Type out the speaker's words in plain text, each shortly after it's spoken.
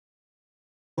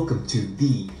Welcome to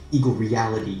the Eagle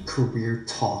Reality Career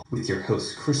Talk with your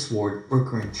host, Chris Ward,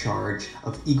 broker in charge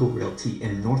of Eagle Realty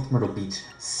in North Myrtle Beach,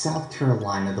 South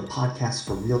Carolina, the podcast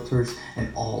for realtors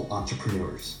and all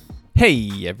entrepreneurs.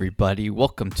 Hey everybody,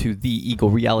 welcome to the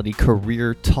Eagle Reality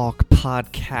Career Talk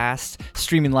podcast,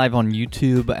 streaming live on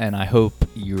YouTube, and I hope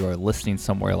you are listening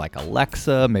somewhere like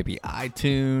Alexa, maybe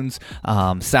iTunes,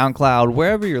 SoundCloud,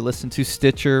 wherever you're listening to,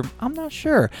 Stitcher, I'm not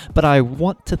sure, but I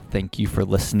want to thank you for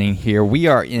listening here. We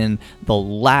are in the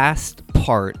last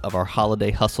part of our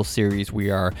Holiday Hustle series. We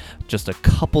are just a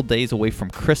couple days away from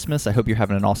Christmas. I hope you're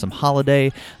having an awesome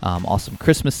holiday, awesome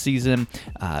Christmas season,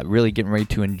 really getting ready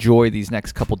to enjoy these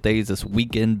next couple days this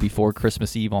weekend before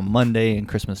Christmas Eve on Monday and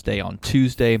Christmas Day on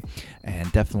Tuesday,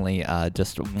 and definitely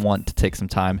just want to take some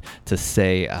time to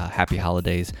say happy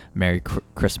holidays, Merry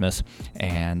Christmas,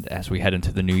 and as we head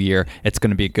into the new year, it's going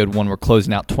to be a good one. We're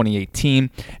closing out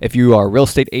 2018. If you are a real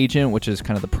estate agent, which is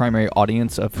kind of the primary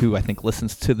audience of who I think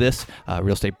listens to this,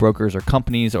 real estate brokers or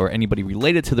companies or anybody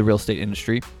related to the real estate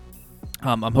industry,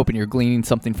 I'm hoping you're gleaning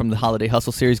something from the Holiday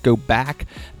Hustle series. Go back,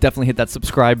 definitely hit that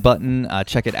subscribe button,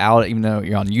 check it out. Even though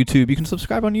you're on YouTube, you can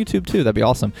subscribe on YouTube too. That'd be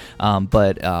awesome.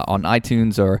 But on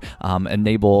iTunes, or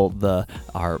enable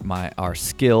our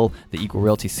skill, the Eagle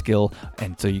Realty skill,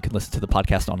 and so you can listen to the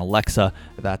podcast on Alexa.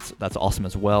 That's awesome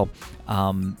as well.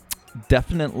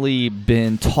 Definitely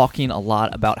been talking a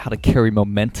lot about how to carry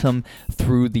momentum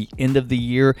through the end of the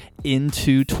year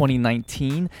into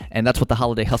 2019, and that's what the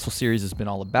Holiday Hustle series has been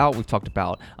all about. We've talked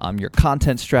about your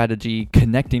content strategy,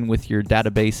 connecting with your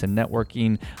database and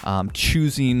networking,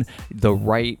 choosing the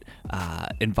right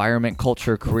environment,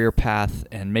 culture, career path,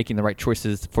 and making the right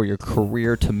choices for your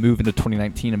career to move into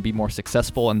 2019 and be more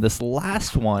successful. And this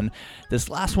last one's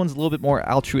a little bit more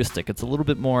altruistic. It's a little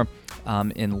bit more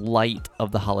in light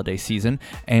of the holiday season,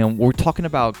 and we're talking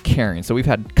about caring. So we've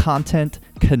had content,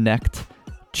 connect,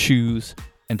 choose,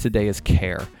 and today is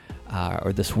care,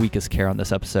 or this week is care on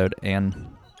this episode. And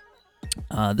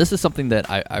this is something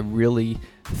that I really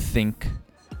think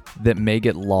that may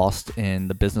get lost in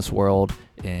the business world,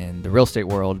 in the real estate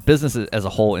world, business as a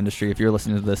whole industry. If you're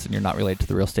listening to this and you're not related to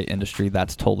the real estate industry,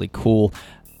 that's totally cool.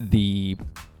 I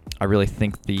really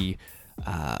think the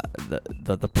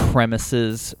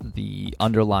premises, the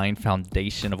underlying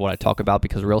foundation of what I talk about,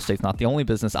 because real estate's not the only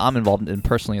business I'm involved in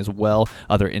personally as well.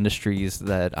 Other industries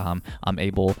that I'm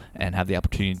able and have the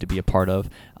opportunity to be a part of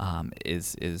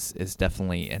is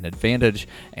definitely an advantage,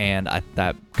 and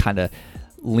that kind of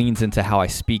leans into how I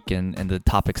speak and the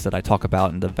topics that I talk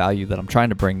about and the value that I'm trying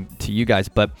to bring to you guys.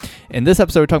 But in this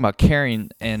episode, we're talking about caring,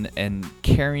 and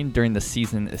caring during the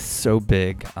season is so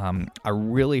big. I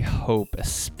really hope,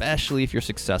 especially if you're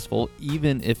successful,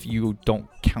 even if you don't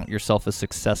count yourself as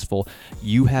successful,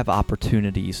 you have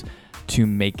opportunities to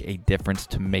make a difference,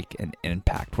 to make an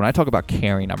impact. When I talk about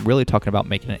caring, I'm really talking about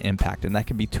making an impact, and that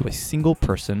can be to a single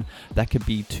person, that could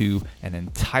be to an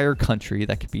entire country,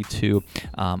 that could be to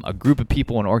a group of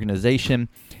people, an organization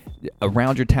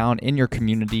around your town, in your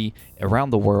community, around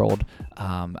the world.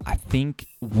 I think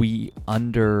we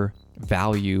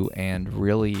undervalue and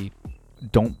really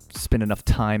don't spend enough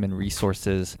time and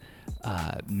resources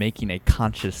making a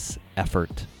conscious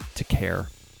effort to care.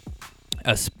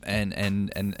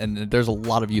 And there's a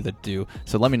lot of you that do.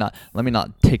 So let me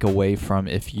not take away from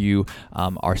if you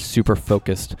are super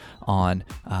focused on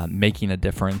making a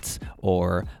difference,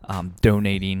 or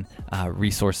donating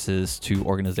resources to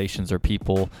organizations or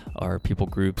people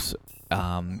groups,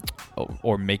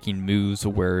 or making moves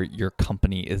where your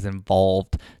company is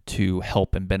involved to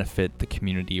help and benefit the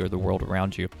community or the world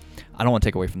around you. I don't want to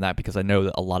take away from that, because I know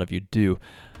that a lot of you do.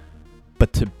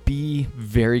 But to be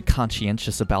very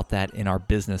conscientious about that in our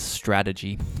business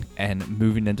strategy and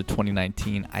moving into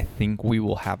 2019, I think we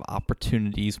will have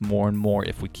opportunities more and more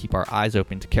if we keep our eyes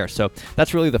open to care. So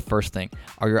that's really the first thing.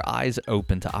 Are your eyes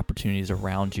open to opportunities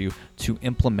around you to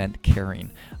implement caring,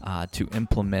 to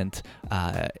implement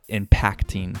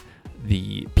impacting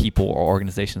the people or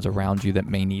organizations around you that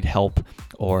may need help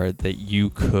or that you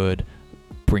could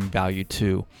bring value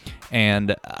to?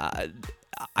 And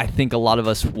I think a lot of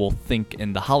us will think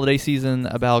in the holiday season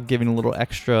about giving a little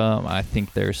extra. I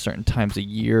think there's certain times a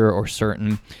year or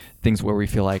certain things where we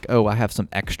feel like, oh, I have some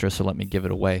extra, so let me give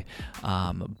it away.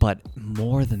 But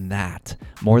more than that,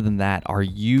 are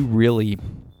you really,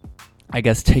 I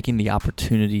guess, taking the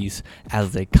opportunities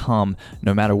as they come,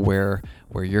 no matter where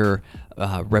your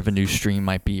revenue stream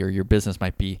might be or your business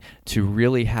might be, to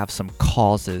really have some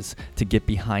causes to get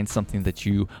behind something that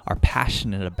you are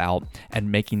passionate about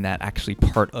and making that actually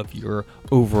part of your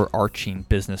overarching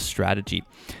business strategy.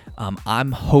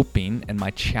 I'm hoping, and my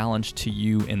challenge to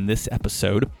you in this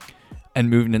episode and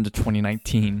moving into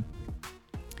 2019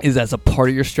 is as a part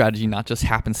of your strategy, not just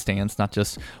happenstance, not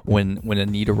just when a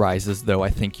need arises, though I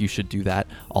think you should do that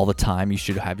all the time. You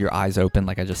should have your eyes open,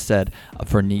 like I just said,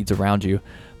 for needs around you.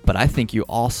 But I think you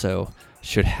also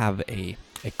should have a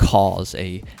cause,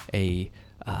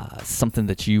 something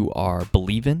that you are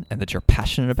believe in and that you're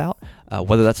passionate about,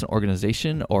 whether that's an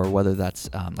organization or whether that's,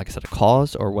 like I said, a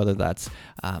cause, or whether that's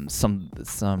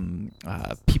some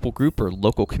people group or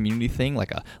local community thing,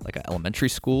 like a elementary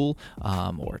school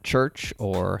or a church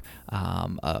or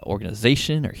a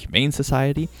organization or humane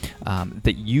society,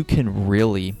 that you can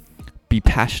really be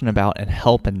passionate about and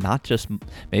help, and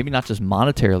maybe not just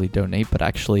monetarily donate, but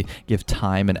actually give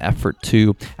time and effort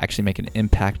to actually make an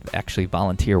impact, actually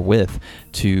volunteer with,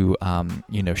 to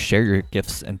share your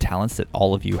gifts and talents that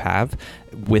all of you have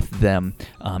with them,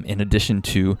 in addition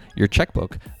to your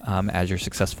checkbook, as you're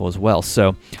successful as well.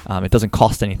 So it doesn't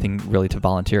cost anything really to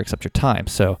volunteer except your time.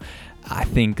 So I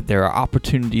think there are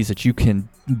opportunities that you can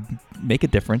make a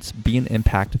difference, be an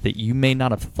impact that you may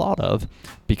not have thought of,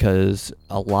 because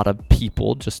a lot of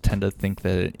people just tend to think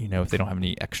that, if they don't have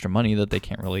any extra money, that they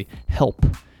can't really help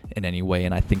in any way.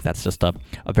 And I think that's just a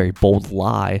very bold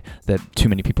lie that too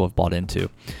many people have bought into.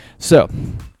 So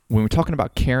when we're talking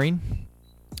about caring,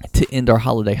 to end our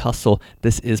holiday hustle,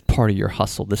 this is part of your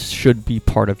hustle. This should be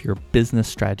part of your business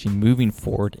strategy moving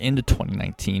forward into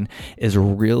 2019, is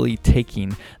really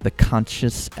taking the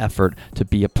conscious effort to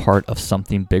be a part of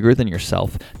something bigger than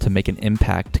yourself, to make an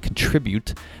impact, to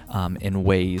contribute in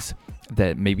ways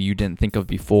that maybe you didn't think of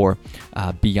before,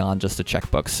 beyond just a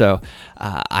checkbook. So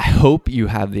I hope you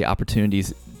have the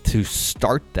opportunities to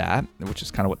start that, which is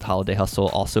kind of what the Holiday Hustle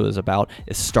also is about,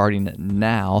 is starting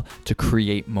now to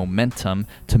create momentum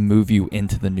to move you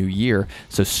into the new year.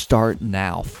 So start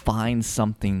now. Find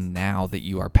something now that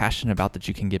you are passionate about, that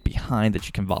you can get behind, that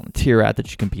you can volunteer at,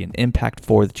 that you can be an impact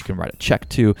for, that you can write a check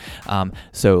to.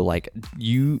 So like,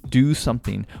 you do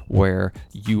something where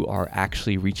you are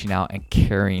actually reaching out and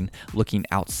caring, looking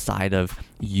outside of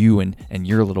you and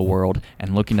your little world,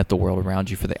 and looking at the world around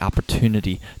you for the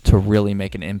opportunity to really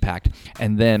make an impact.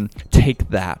 And then take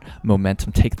that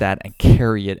momentum, take that and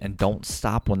carry it, and don't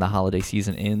stop when the holiday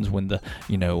season ends, when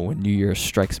when New Year's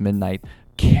strikes midnight.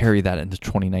 Carry that into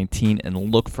 2019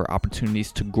 and look for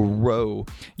opportunities to grow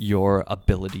your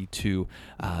ability to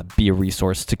be a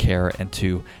resource, to care, and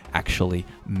to actually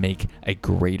make a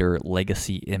greater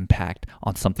legacy impact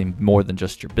on something more than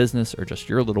just your business or just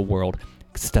your little world.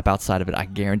 Step outside of it. I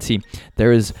guarantee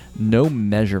there is no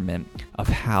measurement of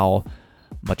how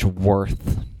much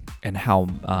worth and how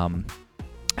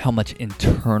much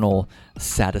internal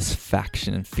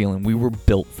satisfaction and feeling. We were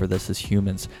built for this as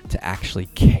humans, to actually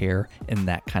care in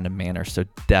that kind of manner. So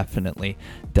definitely,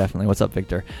 what's up,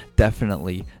 Victor?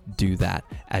 Definitely do that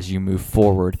as you move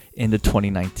forward into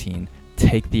 2019.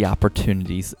 Take the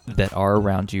opportunities that are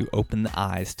around you, open the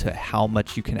eyes to how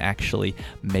much you can actually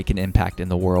make an impact in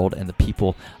the world and the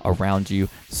people around you.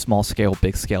 Small scale,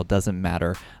 big scale, doesn't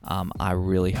matter. I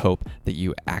really hope that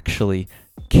you actually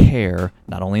care,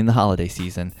 not only in the holiday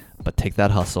season, but take that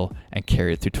hustle and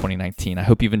carry it through 2019. I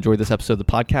hope you've enjoyed this episode of the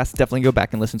podcast. Definitely go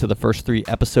back and listen to the first 3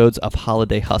 episodes of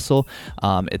Holiday Hustle.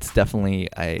 It's definitely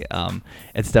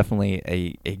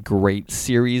a great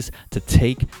series to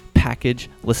take, package,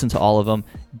 listen to all of them,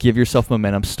 give yourself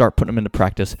momentum, start putting them into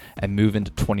practice, and move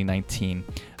into 2019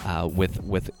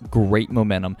 with great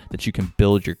momentum that you can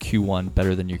build your Q1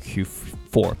 better than your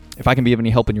Q4. If I can be of any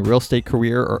help in your real estate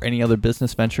career or any other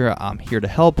business venture, I'm here to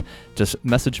help. Just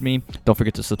message me. Don't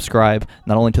forget to subscribe,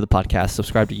 not only to the podcast,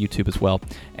 subscribe to YouTube as well,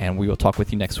 and we will talk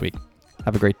with you next week.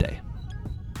 Have a great day.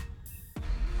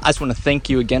 I just want to thank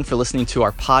you again for listening to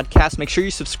our podcast. Make sure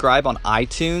you subscribe on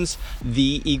iTunes,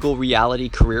 The Eagle Reality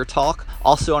Career Talk.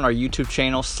 Also on our YouTube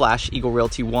channel /Eagle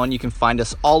Realty 1. You can find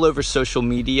us all over social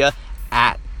media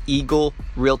at Eagle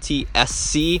Realty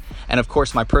SC. And of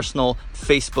course, my personal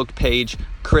Facebook page,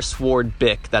 Chris Ward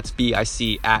Bick. That's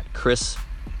BIC at Chris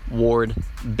Ward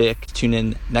Bick. Tune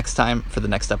in next time for the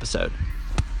next episode.